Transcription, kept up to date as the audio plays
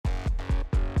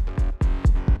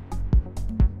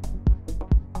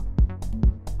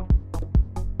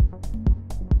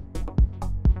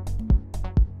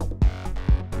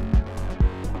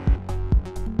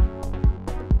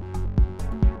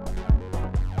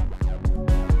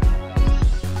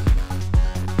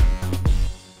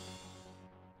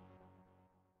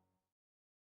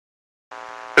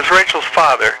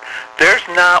father, there's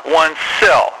not one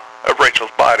cell of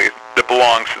Rachel's body that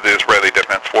belongs to the Israeli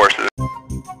Defense Forces.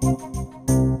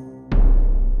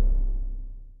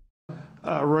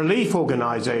 Relief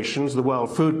organizations, the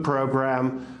World Food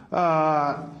Program,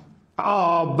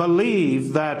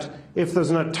 believe that if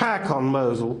there's an attack on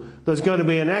Mosul, there's going to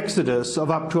be an exodus of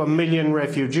up to 1 million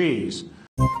refugees.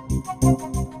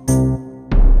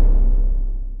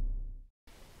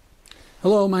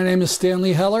 Hello, my name is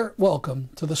Stanley Heller. Welcome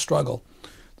to The Struggle.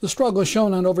 The Struggle is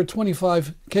shown on over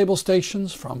 25 cable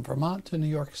stations from Vermont to New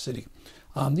York City.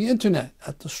 On the internet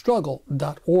at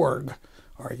thestruggle.org.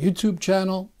 Our YouTube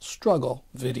channel, Struggle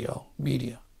Video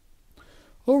Media.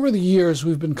 Over the years,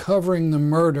 we've been covering the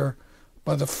murder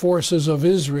by the forces of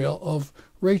Israel of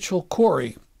Rachel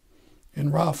Corrie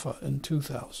in Rafah in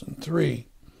 2003,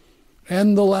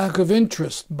 and the lack of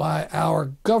interest by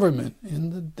our government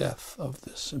in the death of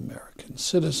this American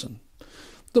citizen.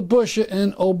 The Bush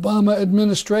and Obama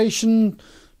administration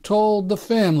told the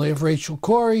family of Rachel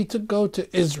Corrie to go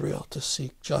to Israel to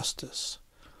seek justice.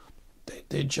 They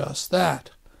did just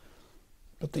that.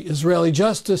 But the Israeli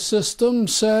justice system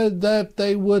said that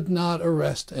they would not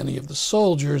arrest any of the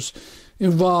soldiers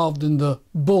involved in the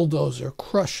bulldozer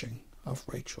crushing of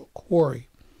Rachel Corrie.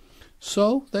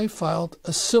 So they filed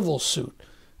a civil suit,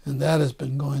 and that has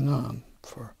been going on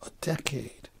for a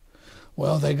decade.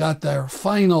 Well, they got their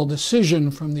final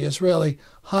decision from the Israeli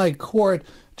High Court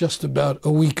just about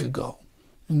a week ago.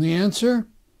 And the answer?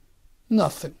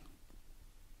 Nothing.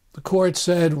 The court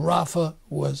said Rafah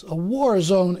was a war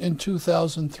zone in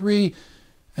 2003,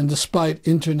 and despite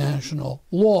international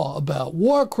law about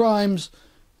war crimes,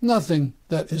 nothing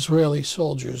that Israeli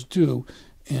soldiers do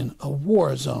in a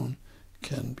war zone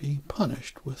can be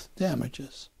punished with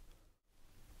damages.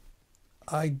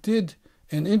 I did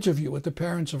an interview with the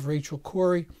parents of Rachel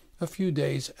Corrie a few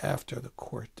days after the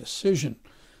court decision.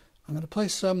 I'm going to play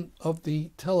some of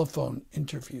the telephone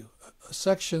interview, a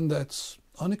section that's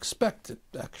unexpected,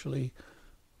 actually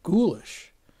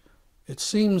ghoulish. It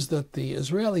seems that the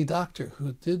Israeli doctor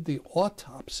who did the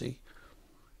autopsy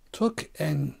took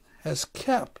and has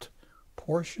kept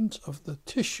portions of the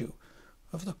tissue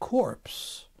of the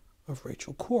corpse of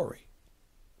Rachel Corrie.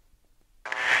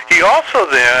 He also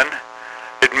then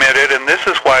admitted, and this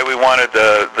is why we wanted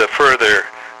the further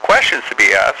questions to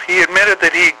be asked, he admitted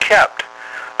that he kept,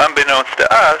 unbeknownst to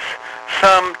us,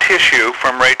 some tissue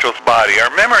from Rachel's body.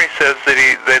 Our memory says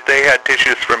that they had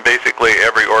tissues from basically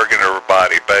every organ of her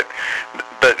body, but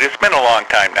it's been a long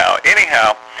time now.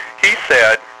 Anyhow, he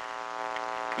said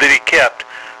that he kept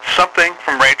something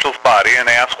from Rachel's body, and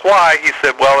asked why. He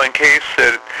said, well, in case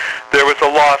that there was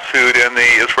a lawsuit and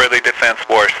the Israeli Defense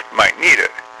Force might need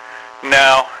it.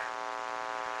 Now,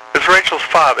 as Rachel's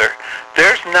father,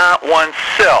 there's not one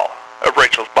cell of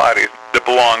Rachel's body that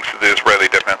belongs to the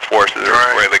Israeli Defense Forces or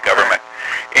Israeli government.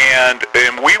 And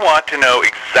we want to know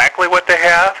exactly what they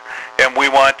have, and we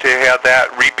want to have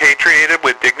that repatriated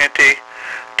with dignity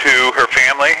to her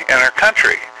family and her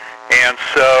country. And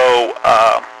so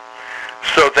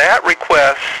that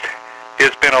request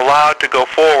has been allowed to go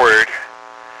forward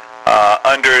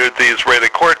under the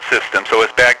Israeli court system. So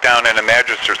it's back down in a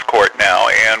magistrate's court now,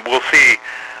 and we'll see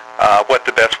what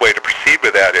the best way to proceed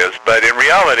with that is. But in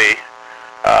reality,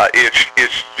 it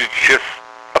just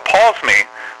appalls me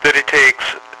that it takes,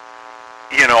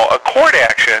 a court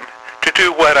action to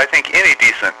do what I think any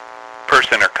decent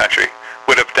person or country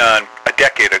would have done a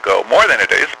decade ago, more than a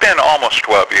decade. It's been almost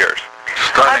 12 years.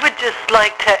 I would just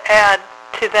like to add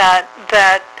to that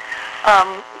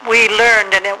we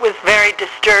learned, and it was very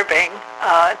disturbing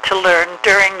to learn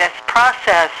during this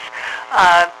process,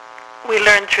 we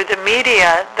learned through the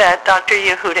media that Dr.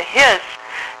 Yehuda Hiss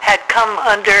had come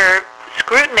under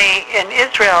scrutiny in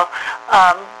Israel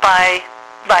by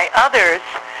others,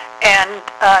 and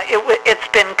it's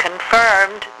been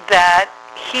confirmed that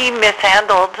he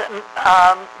mishandled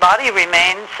body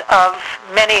remains of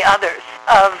many others,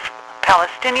 of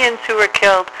Palestinians who were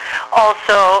killed,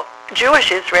 also Jewish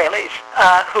Israelis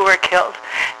who were killed.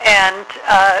 And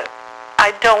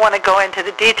I don't want to go into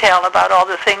the detail about all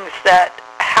the things that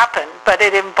happened, but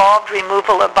it involved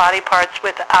removal of body parts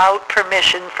without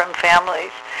permission from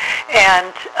families.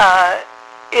 And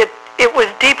it was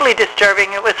deeply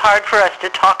disturbing. It was hard for us to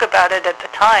talk about it at the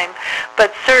time,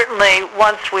 but certainly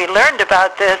once we learned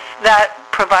about this, that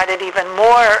provided even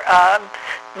more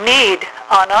need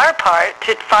on our part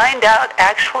to find out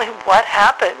actually what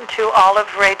happened to all of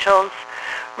Rachel's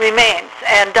remains.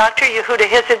 And Dr. Yehuda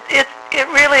Hiss, it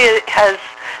really has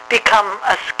become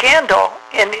a scandal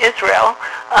in Israel,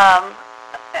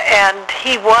 and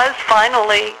he was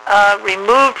finally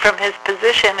removed from his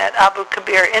position at Abu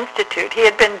Kabir Institute. He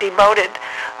had been demoted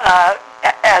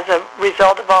as a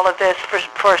result of all of this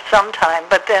for some time,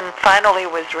 but then finally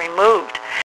was removed.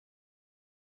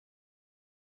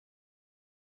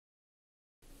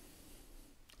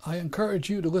 I encourage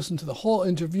you to listen to the whole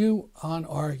interview on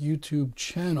our YouTube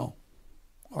channel.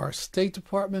 Our State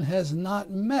Department has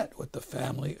not met with the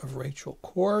family of Rachel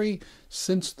Corrie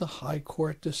since the High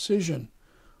Court decision,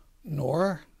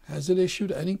 nor has it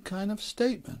issued any kind of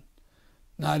statement,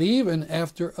 not even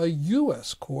after a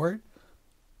U.S. court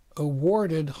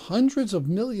awarded hundreds of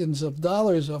millions of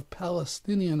dollars of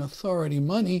Palestinian Authority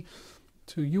money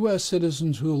to U.S.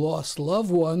 citizens who lost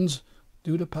loved ones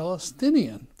due to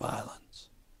Palestinian violence.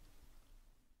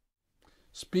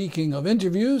 Speaking of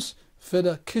interviews,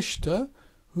 Fida Kishta,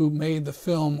 who made the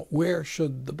film Where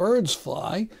Should the Birds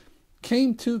Fly,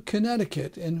 came to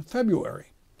Connecticut in February.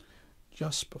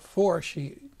 Just before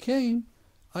she came,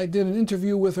 I did an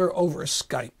interview with her over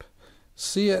Skype.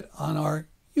 See it on our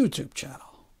YouTube channel.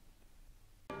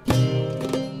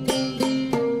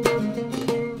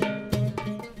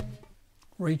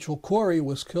 Rachel Corrie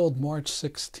was killed March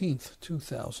 16,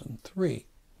 2003.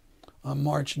 On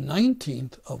March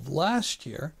 19th of last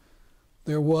year,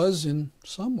 there was, in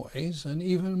some ways, an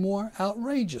even more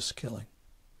outrageous killing.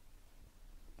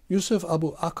 Yusuf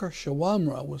Abu Akr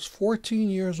Shawamra was 14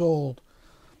 years old.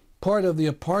 Part of the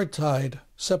apartheid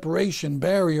separation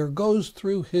barrier goes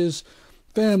through his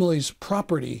family's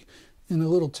property in a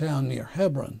little town near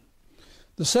Hebron.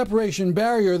 The separation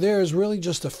barrier there is really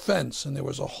just a fence, and there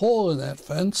was a hole in that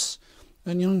fence,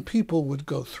 and young people would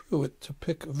go through it to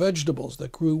pick vegetables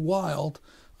that grew wild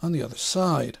on the other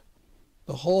side.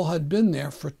 The hole had been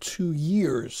there for 2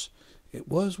 years. It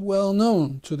was well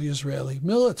known to the Israeli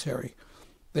military.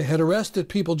 They had arrested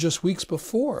people just weeks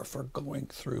before for going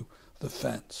through the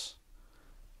fence.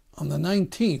 On the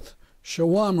 19th,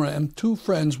 Shawamra and 2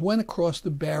 friends went across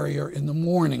the barrier in the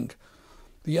morning.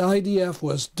 The IDF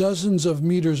was dozens of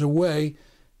meters away,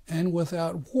 and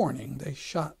without warning, they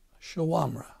shot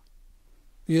Shawamra.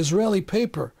 The Israeli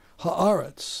paper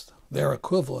Haaretz, their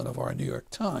equivalent of our New York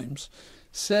Times,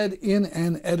 said in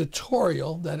an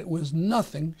editorial that it was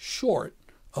nothing short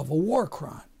of a war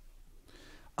crime.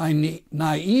 I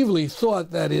naively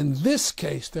thought that in this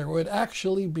case there would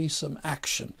actually be some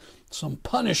action, some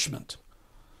punishment.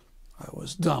 I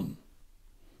was dumb.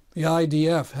 The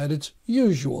IDF had its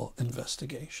usual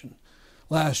investigation.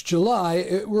 Last July,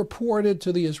 it reported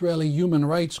to the Israeli human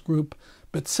rights group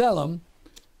B'Tselem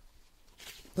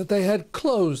that they had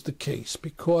closed the case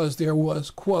because there was,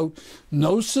 quote,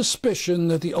 no suspicion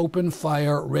that the open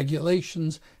fire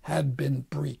regulations had been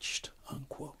breached,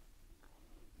 unquote.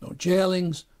 No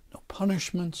jailings, no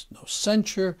punishments, no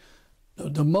censure, no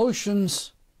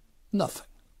demotions, nothing.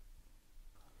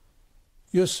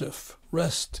 Yusuf,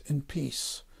 rest in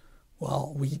peace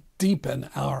while we deepen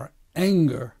our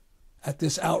anger at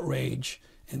this outrage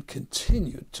and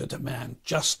continue to demand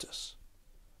justice.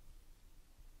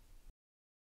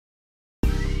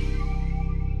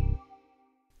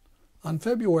 On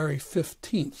February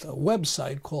 15th, a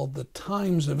website called The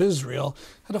Times of Israel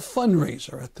had a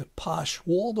fundraiser at the posh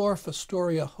Waldorf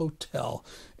Astoria Hotel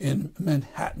in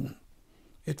Manhattan.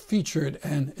 It featured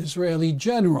an Israeli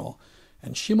general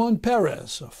and Shimon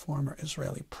Peres, a former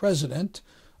Israeli president,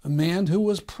 a man who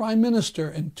was prime minister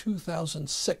in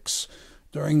 2006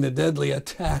 during the deadly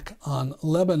attack on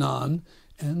Lebanon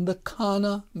and the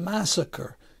Qana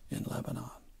massacre in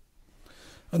Lebanon.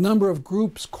 A number of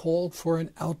groups called for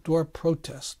an outdoor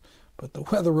protest, but the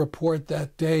weather report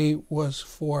that day was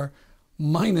for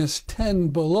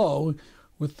 -10 below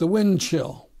with the wind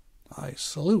chill. I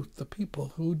salute the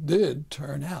people who did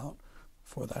turn out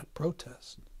for that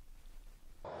protest.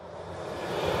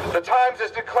 The Times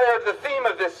has declared the theme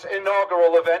of this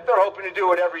inaugural event, they're hoping to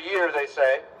do it every year, they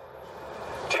say,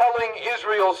 telling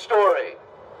Israel's story.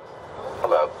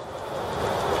 Hello.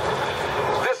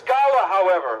 This gala,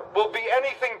 however, will be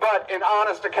anything but an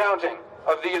honest accounting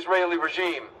of the Israeli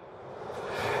regime.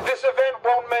 This event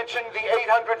won't mention the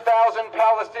 800,000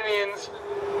 Palestinians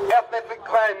ethnically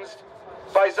cleansed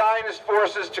by Zionist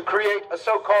forces to create a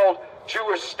so-called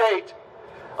Jewish state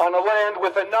on a land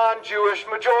with a non-Jewish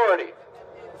majority.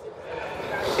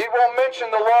 It won't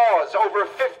mention the laws, over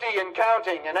 50 and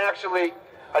counting, and actually,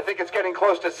 I think it's getting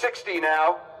close to 60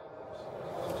 now,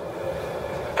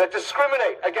 that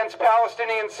discriminate against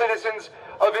Palestinian citizens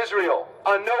of Israel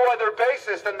on no other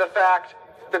basis than the fact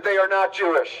that they are not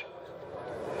Jewish.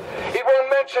 It won't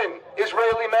mention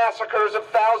Israeli massacres of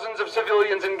thousands of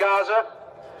civilians in Gaza,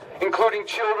 including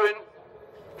children,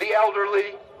 the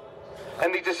elderly,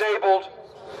 and the disabled,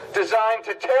 designed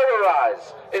to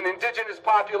terrorize an indigenous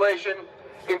population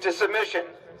into submission.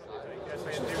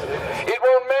 It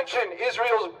won't mention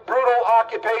Israel's brutal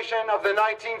occupation of the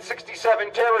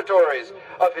 1967 territories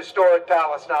of historic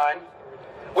Palestine,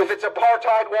 with its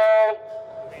apartheid wall,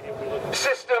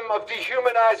 system of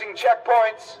dehumanizing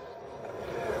checkpoints,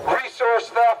 resource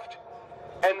theft,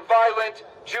 and violent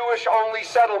Jewish-only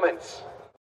settlements.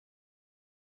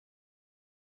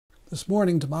 This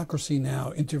morning, Democracy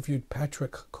Now! Interviewed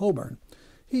Patrick Cockburn.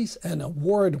 He's an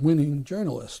award-winning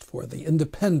journalist for The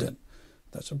Independent.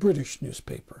 That's a British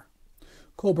newspaper.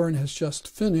 Cockburn has just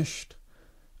finished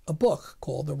a book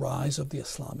called The Rise of the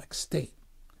Islamic State.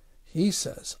 He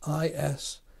says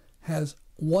IS has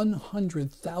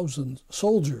 100,000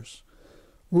 soldiers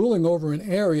ruling over an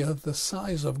area the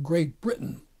size of Great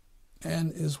Britain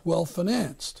and is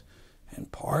well-financed, in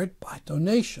part by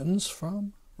donations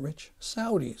from rich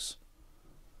Saudis.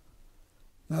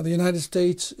 Now, the United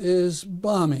States is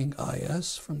bombing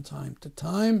IS from time to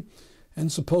time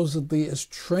and supposedly is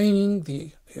training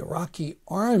the Iraqi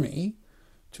army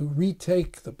to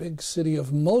retake the big city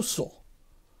of Mosul.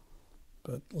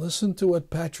 But listen to what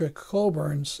Patrick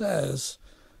Cockburn says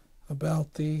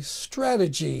about the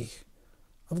strategy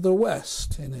of the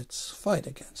West in its fight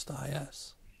against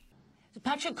IS.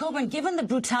 Patrick Cockburn, given the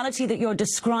brutality that you're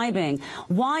describing,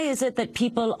 why is it that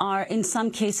people are, in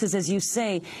some cases, as you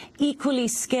say, equally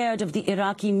scared of the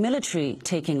Iraqi military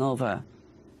taking over?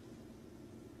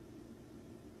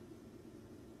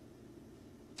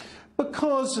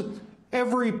 Because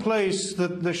every place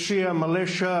that the Shia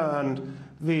militia and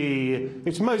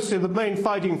it's mostly the main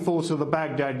fighting force of the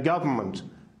Baghdad government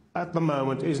at the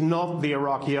moment is not the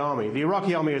Iraqi army. The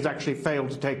Iraqi army has actually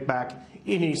failed to take back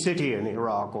any city in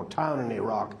Iraq or town in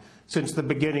Iraq since the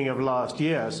beginning of last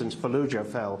year, since Fallujah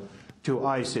fell to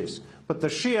ISIS. But the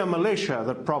Shia militia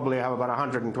that probably have about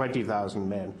 120,000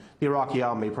 men, the Iraqi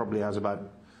army probably has about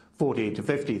 40 to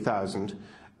 50,000,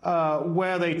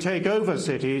 where they take over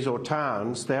cities or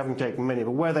towns, they haven't taken many,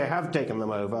 but where they have taken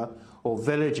them over, or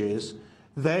villages,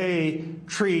 they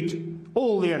treat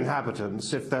all the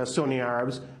inhabitants, if they're Sunni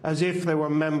Arabs, as if they were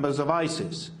members of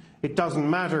ISIS. It doesn't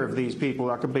matter if these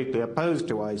people are completely opposed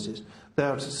to ISIS.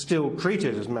 They're still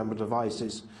treated as members of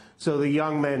ISIS. So the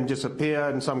young men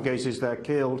disappear. In some cases, they're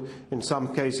killed. In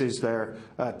some cases, they're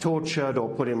tortured or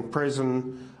put in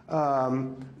prison.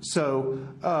 Houses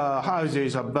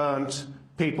are burnt.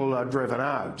 People are driven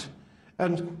out.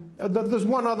 And there's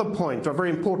one other point, a very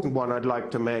important one I'd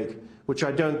like to make, which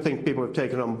I don't think people have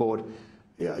taken on board.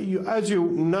 As you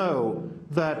know,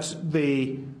 that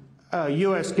the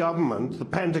US government, the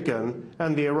Pentagon,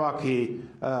 and the Iraqi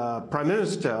Prime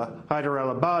Minister, Haider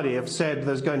al-Abadi, have said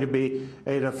there's going to be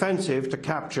an offensive to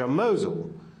capture Mosul.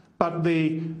 But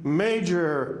the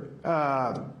major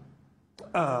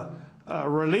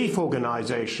relief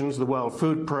organizations, the World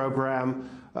Food Programme,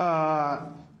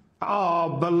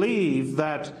 believe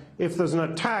that if there's an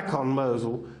attack on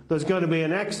Mosul, there's going to be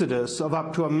an exodus of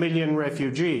up to 1 million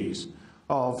refugees,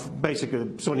 of basically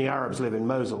Sunni Arabs live in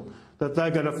Mosul, that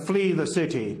they're going to flee the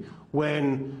city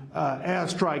when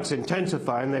airstrikes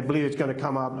intensify, and they believe it's going to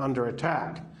come out under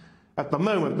attack. At the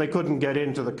moment, they couldn't get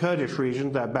into the Kurdish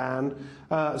region, they're banned,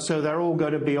 so they're all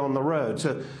going to be on the road.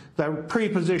 So they're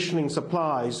pre-positioning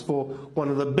supplies for one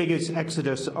of the biggest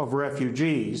exodus of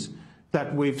refugees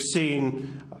that we've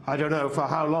seen, I don't know for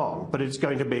how long, but it's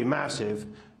going to be massive.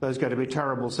 There's going to be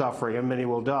terrible suffering, and many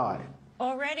will die.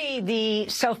 Already, the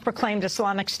self-proclaimed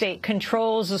Islamic State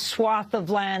controls a swath of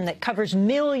land that covers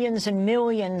millions and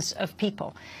millions of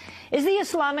people. Is the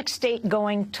Islamic State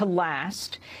going to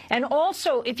last? And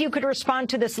also, if you could respond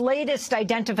to this latest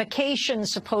identification,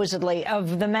 supposedly,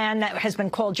 of the man that has been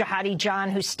called Jihadi John,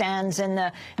 who stands in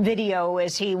the video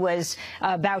as he was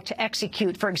about to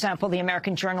execute, for example, the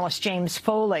American journalist James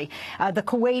Foley. The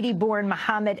Kuwaiti-born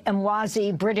Mohammed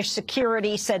Emwazi, British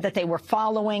security, said that they were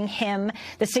following him.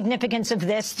 The significance of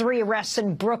this, 3 arrests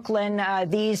in Brooklyn.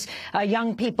 These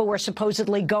young people were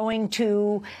supposedly going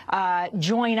to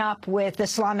join up with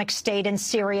Islamic State in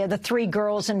Syria, the 3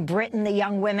 girls in Britain, the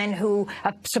young women who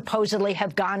supposedly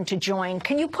have gone to join.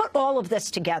 Can you put all of this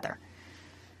together?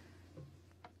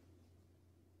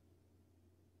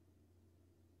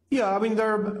 Yeah, I mean,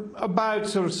 there are about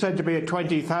sort of said to be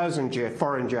 20,000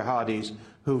 foreign jihadis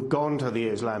who've gone to the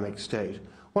Islamic State.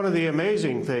 One of the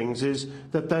amazing things is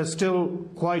that they're still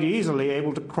quite easily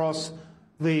able to cross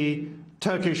the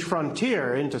Turkish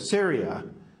frontier into Syria,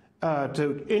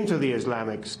 into the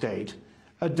Islamic State,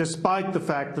 despite the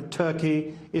fact that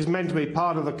Turkey is meant to be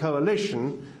part of the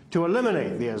coalition to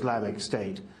eliminate the Islamic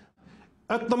State.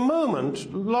 At the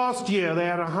moment, last year they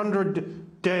had a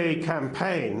 100-day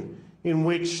campaign in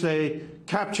which they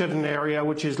captured an area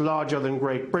which is larger than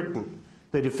Great Britain.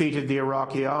 They defeated the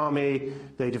Iraqi army.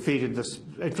 They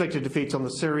inflicted defeats on the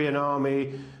Syrian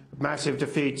army, massive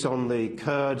defeats on the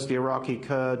Kurds, the Iraqi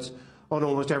Kurds, on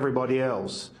almost everybody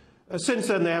else. Since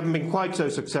then, they haven't been quite so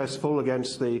successful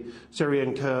against the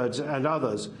Syrian Kurds and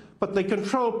others, but they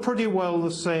control pretty well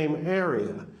the same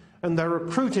area, and they're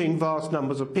recruiting vast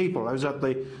numbers of people. I was at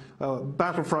the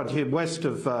battlefront here west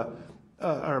of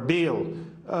Erbil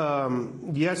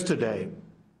yesterday,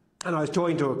 and I was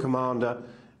talking to a commander,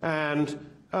 and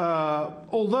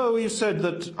although he said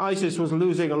that ISIS was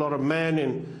losing a lot of men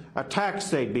in attacks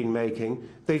they'd been making,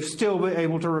 they've still been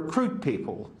able to recruit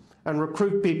people, and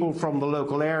recruit people from the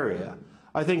local area.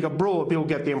 I think abroad people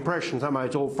get the impression somehow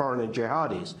it's all foreign and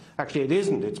jihadis. Actually it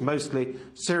isn't, it's mostly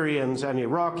Syrians and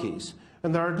Iraqis.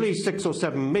 And there are at least 6 or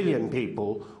 7 million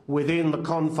people within the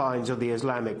confines of the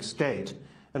Islamic State.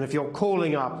 And if you're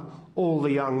calling up all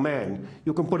the young men,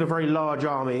 you can put a very large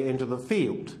army into the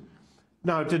field.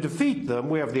 Now, to defeat them,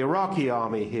 we have the Iraqi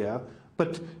army here,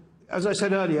 but as I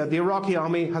said earlier, the Iraqi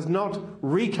army has not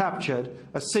recaptured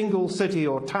a single city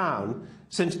or town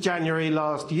since January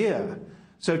last year.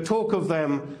 So talk of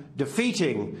them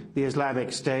defeating the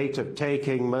Islamic State, of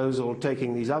taking Mosul,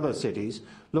 taking these other cities,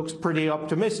 looks pretty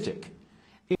optimistic.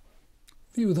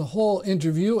 View the whole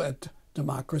interview at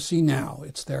Democracy Now!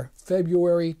 It's their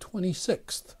February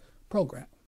 26th program.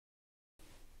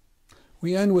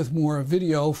 We end with more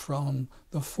video from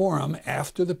the forum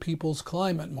after the People's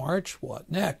Climate March.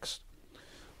 What next?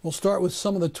 We'll start with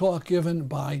some of the talk given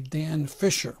by Dan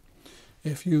Fischer.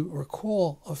 If you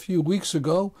recall, a few weeks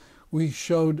ago, we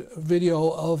showed a video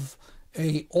of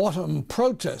an autumn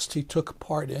protest he took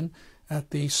part in at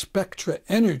the Spectra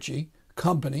Energy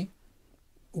company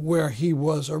where he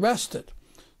was arrested.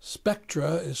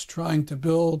 Spectra is trying to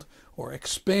build or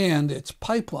expand its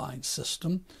pipeline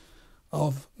system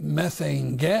of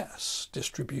methane gas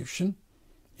distribution,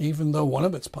 even though one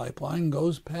of its pipeline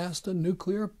goes past a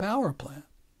nuclear power plant.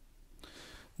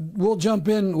 We'll jump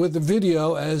in with the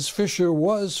video as Fischer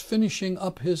was finishing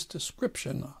up his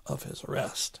description of his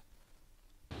arrest.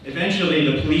 Eventually,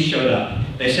 the police showed up.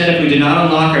 They said if we did not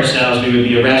unlock ourselves, we would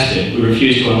be arrested. We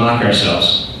refused to unlock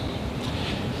ourselves.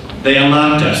 They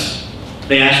unlocked us.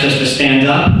 They asked us to stand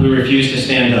up. We refused to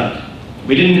stand up.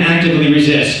 We didn't actively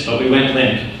resist, but we went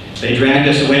limp. They dragged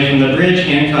us away from the bridge,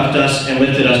 handcuffed us, and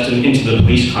lifted us into the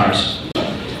police cars.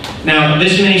 Now,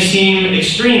 this may seem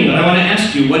extreme, but I want to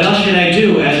ask you, what else should I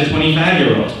do as a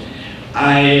 25-year-old?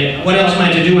 What else am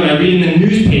I to do when I read in the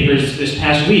newspapers this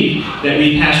past week that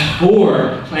we passed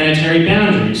 4 planetary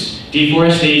boundaries: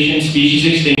 deforestation, species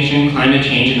extinction, climate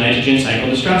change, and nitrogen cycle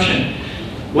disruption?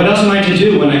 What else am I to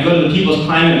do when I go to the People's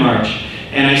Climate March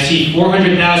and I see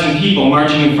 400,000 people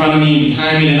marching in front of me and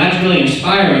behind me, and that's really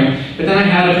inspiring, but then I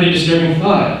had a pretty disturbing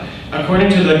thought. According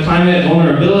to the Climate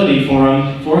Vulnerability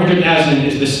Forum, 400,000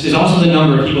 is also the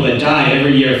number of people that die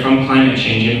every year from climate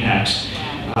change impacts.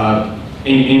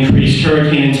 Increased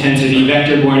hurricane intensity,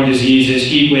 vector-borne diseases,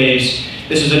 heat waves.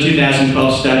 This is a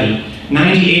 2012 study.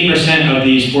 98% of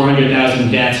these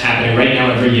 400,000 deaths happening right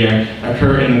now every year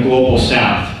occur in the global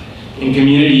south, in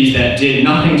communities that did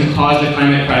nothing to cause the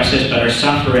climate crisis but are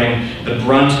suffering the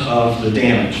brunt of the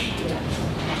damage.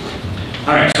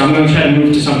 All right, so I'm going to try to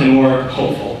move to something more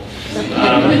hopeful.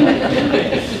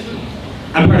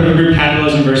 I'm part of a group,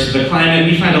 Capitalism versus the Climate.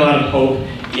 We find a lot of hope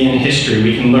in history.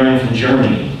 We can learn from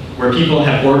Germany, where people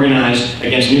have organized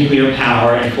against nuclear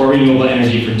power and for renewable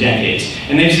energy for decades.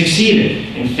 And they've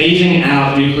succeeded in phasing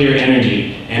out nuclear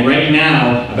energy. And right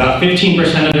now, about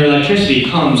 15% of their electricity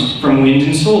comes from wind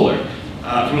and solar.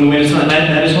 From the wind and solar,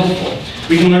 that is hopeful.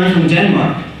 We can learn from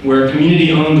Denmark, where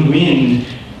community-owned wind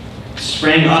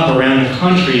sprang up around the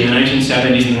country in the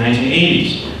 1970s and the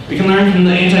 1980s. We can learn from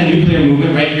the anti-nuclear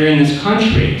movement right here in this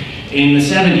country. In the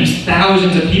 70s,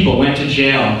 thousands of people went to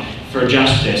jail for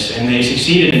justice, and they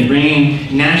succeeded in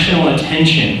bringing national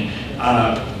attention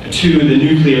to the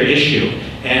nuclear issue.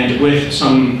 And with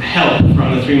some help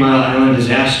from the 3 Mile Island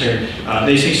disaster,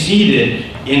 they succeeded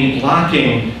in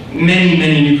blocking many,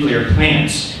 many nuclear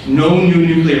plants. No new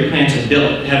nuclear plants have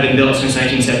been built since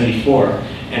 1974.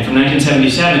 And from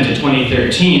 1977 to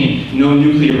 2013, no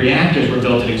nuclear reactors were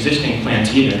built at existing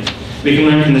plants either. We can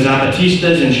learn from the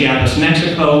Zapatistas in Chiapas,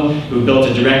 Mexico, who built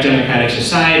a direct democratic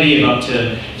society of up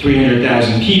to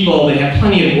 300,000 people. They have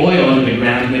plenty of oil under the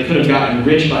ground, and they could have gotten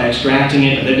rich by extracting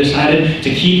it, but they decided to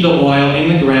keep the oil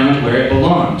in the ground where it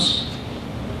belongs.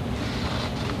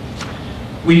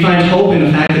 We find hope in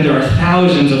the fact that there are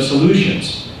thousands of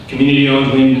solutions: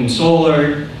 community-owned wind and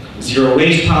solar, zero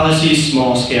waste policies,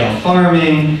 small-scale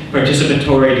farming,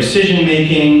 participatory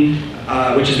decision-making,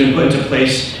 which has been put into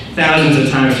place thousands of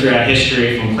times throughout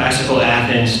history, from classical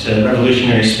Athens to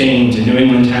revolutionary Spain to New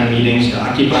England town meetings to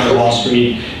Occupy Wall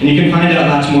Street. And you can find out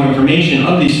lots more information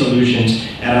of these solutions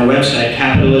at our website,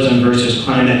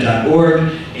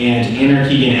 capitalismversusclimate.org and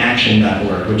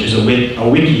anarchyganaction.org, which is a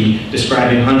wiki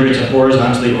describing hundreds of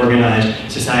horizontally organized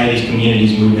societies,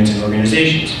 communities, movements, and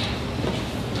organizations.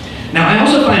 Now, I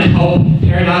also find hope,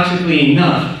 paradoxically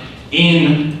enough,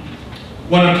 in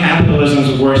one of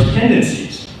capitalism's worst tendencies.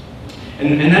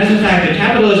 And that is the fact that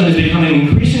capitalism is becoming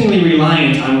increasingly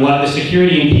reliant on what the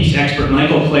security and peace expert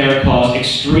Michael Clare calls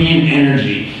extreme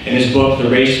energy in his book, The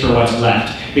Race for What's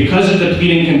Left. Because of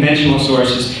depleting conventional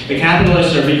sources, the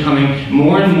capitalists are becoming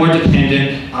more and more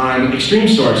dependent on extreme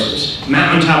sources.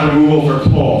 Mountaintop removal for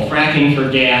coal, fracking for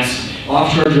gas,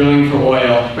 offshore drilling for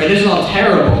oil. Right? This is all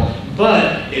terrible,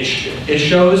 but it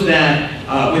shows that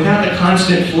without the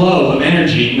constant flow of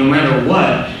energy, no matter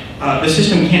what, the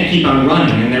system can't keep on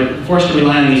running, and they're forced to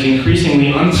rely on these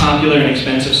increasingly unpopular and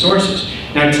expensive sources.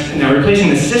 Now replacing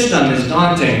the system is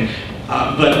daunting,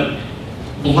 but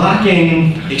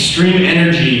blocking extreme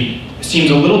energy seems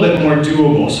a little bit more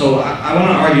doable. So I want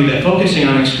to argue that focusing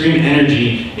on extreme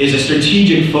energy is a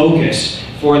strategic focus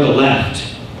for the left.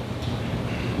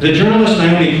 The journalist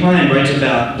Naomi Klein writes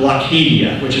about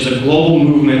Blockadia, which is a global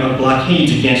movement of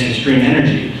blockades against extreme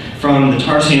energy, from the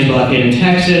tar sands blockade in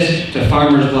Texas, to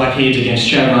farmers' blockades against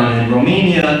Chevron in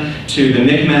Romania, to the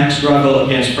Micmac struggle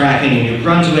against fracking in New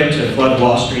Brunswick, to flood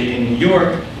Wall Street in New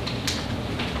York.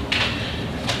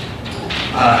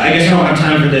 I guess I don't have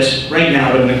time for this right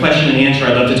now, but in the question and answer,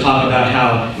 I'd love to talk about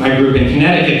how my group in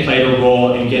Connecticut played a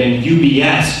role in getting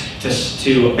UBS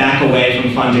to back away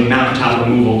from funding mountaintop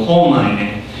removal coal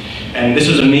mining. And this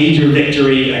was a major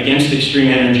victory against extreme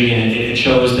energy, and it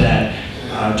shows that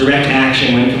direct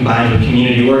action, when combined with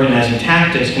community organizing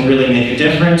tactics, can really make a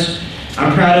difference.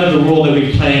 I'm proud of the role that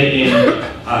we played in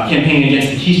campaigning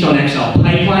against the Keystone XL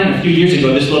pipeline. A few years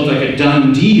ago, this looked like a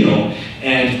done deal,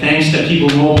 and thanks to people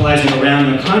mobilizing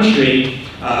around the country,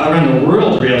 around the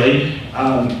world really,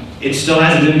 it still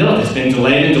hasn't been built. It's been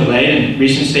delayed, and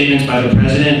recent statements by the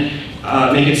president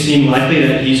make it seem likely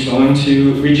that he's going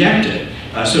to reject it.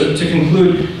 So to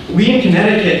conclude, we in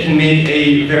Connecticut can make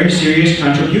a very serious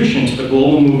contribution to the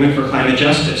global movement for climate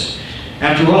justice.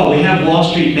 After all, we have Wall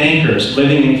Street bankers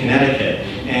living in Connecticut,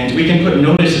 and we can put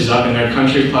notices up in their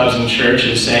country clubs and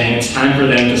churches saying it's time for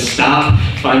them to stop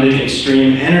funding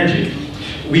extreme energy.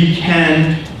 We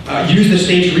can use the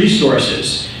state's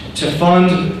resources to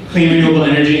fund clean renewable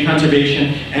energy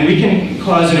conservation, and we can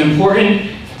cause an important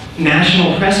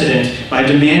national precedent by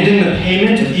demanding the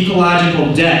payment of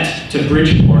ecological debt to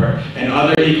Bridgeport and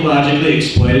other ecologically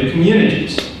exploited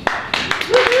communities.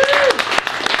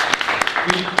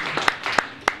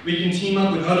 We can team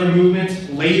up with other movements,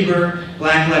 labor,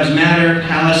 Black Lives Matter,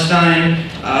 Palestine,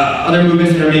 other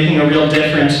movements that are making a real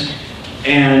difference.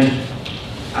 And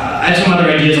I have some other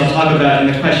ideas I'll talk about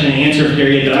in the question and answer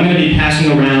period, but I'm going to be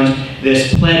passing around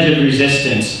this pledge of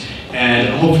resistance.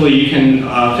 And hopefully you can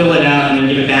fill it out and then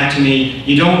give it back to me.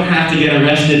 You don't have to get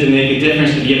arrested to make a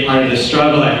difference to be a part of this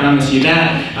struggle, I promise you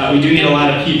that. We do need a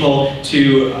lot of people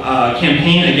to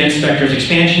campaign against Spectre's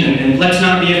expansion, and let's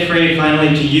not be afraid,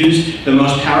 finally, to use the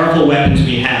most powerful weapons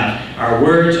we have. Our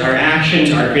words, our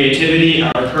actions, our creativity,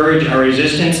 our courage, our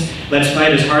resistance. Let's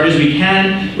fight as hard as we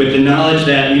can with the knowledge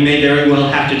that we may very well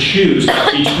have to choose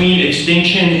between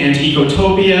extinction and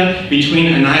ecotopia,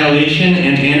 between annihilation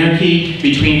and anarchy,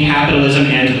 between capitalism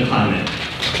and the climate.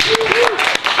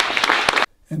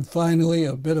 And finally,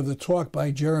 a bit of the talk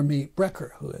by Jeremy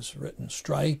Brecher, who has written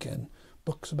Strike and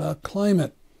books about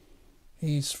climate.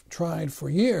 He's tried for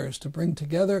years to bring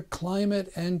together climate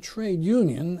and trade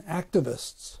union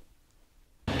activists.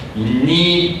 You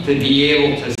need to be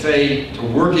able to say to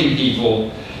working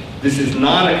people, this is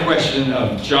not a question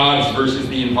of jobs versus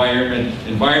the environment.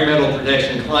 Environmental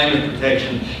protection, climate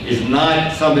protection is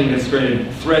not something that's going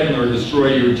to threaten or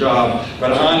destroy your job,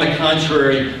 but on the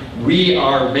contrary, we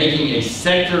are making a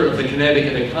sector of the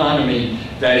Connecticut economy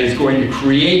that is going to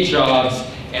create jobs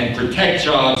and protect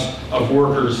jobs of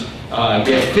workers.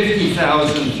 We have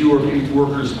 50,000 fewer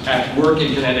workers at work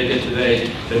in Connecticut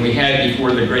today than we had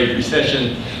before the Great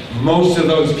Recession. Most of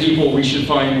those people, we should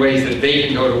find ways that they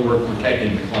can go to work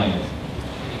protecting the climate.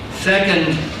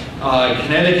 Second,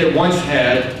 Connecticut once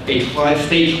had a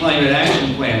state climate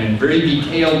action plan and very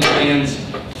detailed plans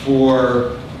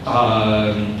for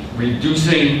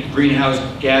reducing greenhouse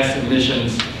gas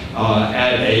emissions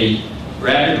at a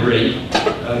rapid rate,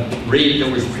 rate that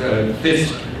was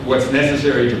fits what's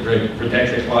necessary to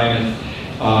protect the climate,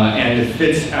 and it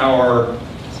fits our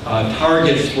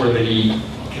targets for the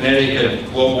Connecticut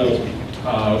Global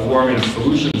Warming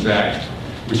Solutions Act,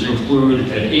 which include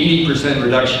an 80%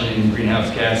 reduction in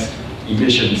greenhouse gas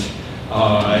emissions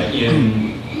by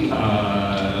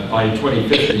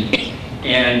 2050.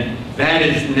 And that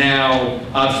is now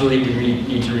obsolete. We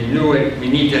need to renew it. We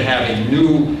need to have a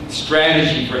new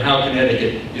strategy for how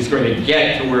Connecticut is going to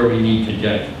get to where we need to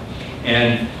get.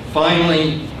 And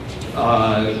finally,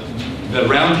 the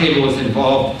roundtable is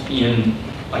involved in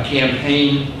a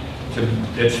campaign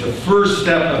that's the first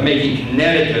step of making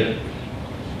Connecticut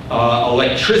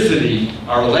electricity,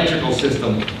 our electrical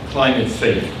system, climate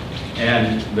safe.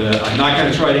 And I'm not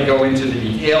going to try to go into the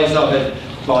details of it,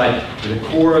 but the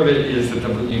core of it is that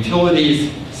the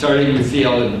utilities, starting with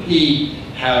CL&P,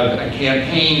 have a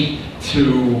campaign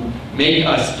to make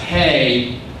us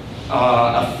pay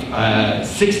a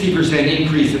 60%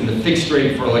 increase in the fixed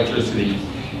rate for electricity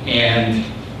and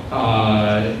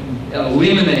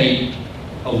eliminate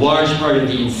a large part of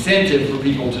the incentive for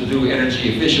people to do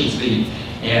energy efficiency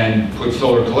and put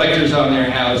solar collectors on their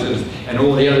houses and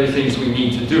all the other things we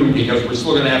need to do, because we're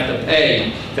still going to have to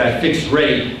pay that fixed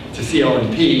rate to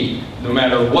CL&P no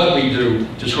matter what we do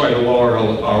to try to lower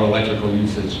our electrical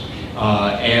usage.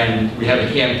 And we have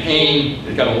a campaign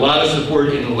that got a lot of support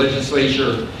in the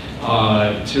legislature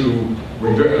to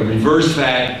reverse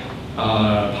that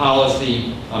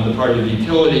policy on the part of the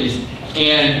utilities,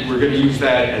 and we're going to use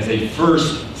that as a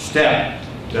first step,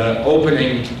 the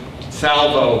opening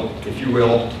salvo, if you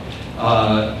will,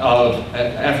 of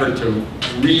effort to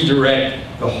redirect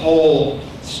the whole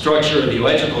structure of the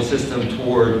electrical system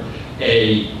toward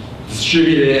a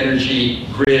distributed energy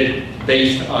grid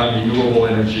based on renewable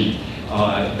energy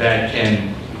that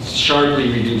can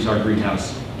sharply reduce our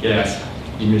greenhouse gas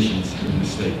emissions in the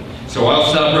state. So I'll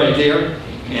stop right there,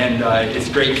 and it's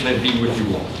great to be with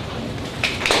you all.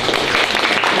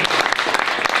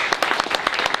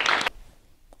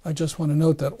 I just want to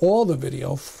note that all the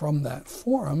video from that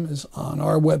forum is on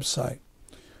our website.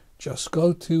 Just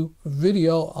go to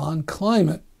Video on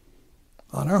Climate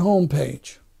on our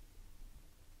homepage.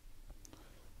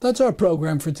 That's our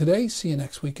program for today. See you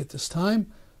next week at this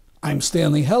time. I'm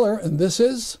Stanley Heller, and this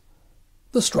is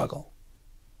The Struggle.